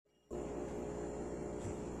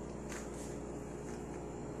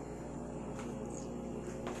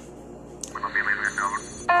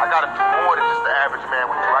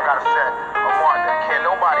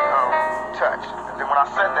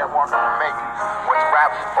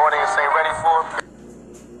rap audience ain't ready for it.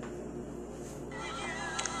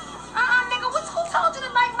 Nigga, who told you to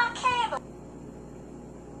light my candle?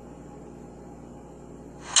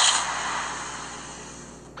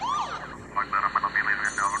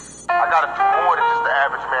 I gotta do more than just the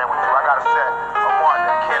average man would do. I gotta set a mark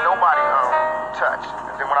that can't nobody touch.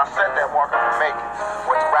 And then when I set that mark, I'm gonna make it.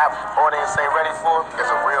 What the rap audience ain't ready for is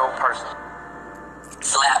a real person.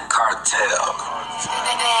 Slap Cartel.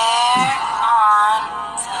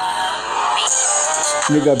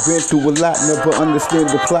 Nigga, been through a lot, never understand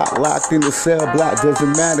the plot. Locked in the cell block,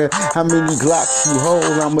 doesn't matter how many Glocks you hold,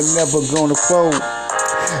 I'ma never gonna fold.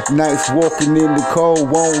 Nights walking in the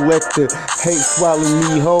cold, won't let the hate swallow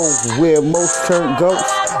me whole. Where most turn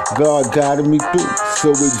ghosts, God guided me through,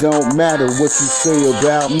 so it don't matter what you say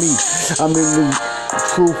about me. I'm in the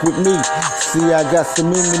truth with me. See, I got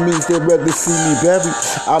some enemies that rather see me buried.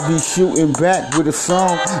 I'll be shooting back with a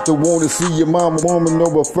song. Don't wanna see your mama woman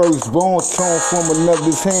over firstborn torn from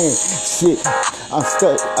another's hand. Shit, I'm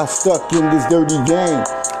stuck in this dirty game.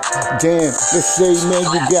 Damn, let's say, man,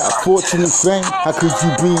 you got fortune and fame. How could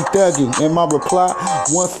you be thugging? And my reply,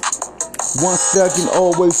 once thugging,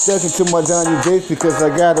 always thugging to my dying days, because I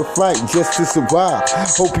gotta fight just to survive.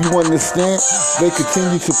 Hope you understand. They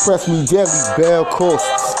continue to press me deadly, bail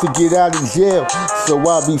costs to get out of jail, so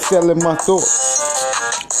I'll be selling my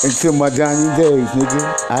thoughts until my dying days,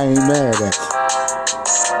 nigga. I ain't mad at you.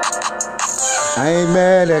 I ain't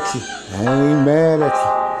mad at you. I ain't mad at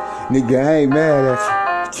you. Nigga, I ain't mad at you.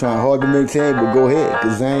 Trying hard to maintain, but go ahead,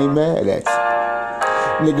 cause I ain't mad at you.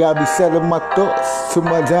 Nigga, I be selling my thoughts to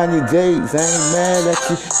my dying days. I ain't mad at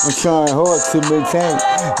you. I'm trying hard to maintain.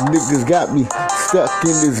 Niggas got me stuck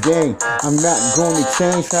in this game. I'm not gonna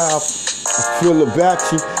change how I feel about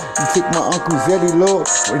you. You took my Uncle Eddie Lord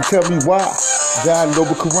and tell me why. Died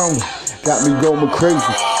over Corona, got me going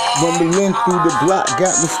crazy. Rumbling through the block,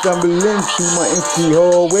 got me stumbling through my empty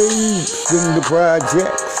hallways in the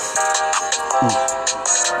projects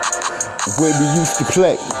where we used to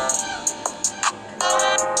play.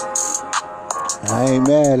 I ain't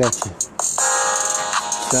mad at you.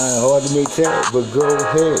 Trying hard to make that, but go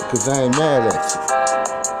ahead, cause I ain't mad at you.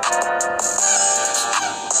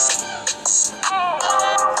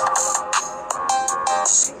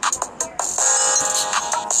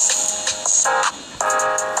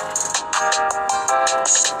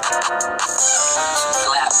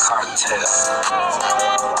 Slap Cartel.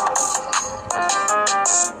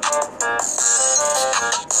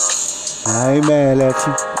 I ain't mad at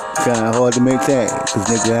you. Trying hard to maintain, cause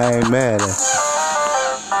nigga, I ain't mad at you.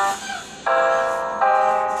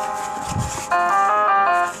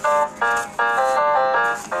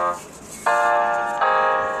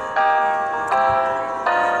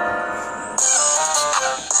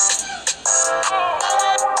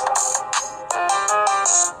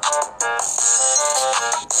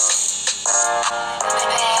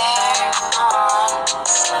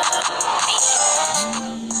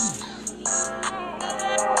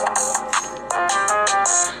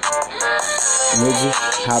 Nigga,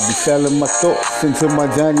 I be selling my thoughts into my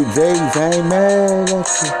Johnny days. I ain't mad at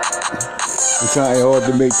you. I'm trying hard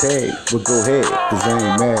to make tag, but go ahead, cause I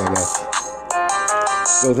ain't mad at you.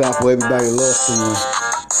 Goes out for everybody lost in me.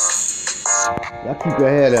 Y'all keep your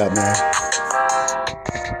head up, man.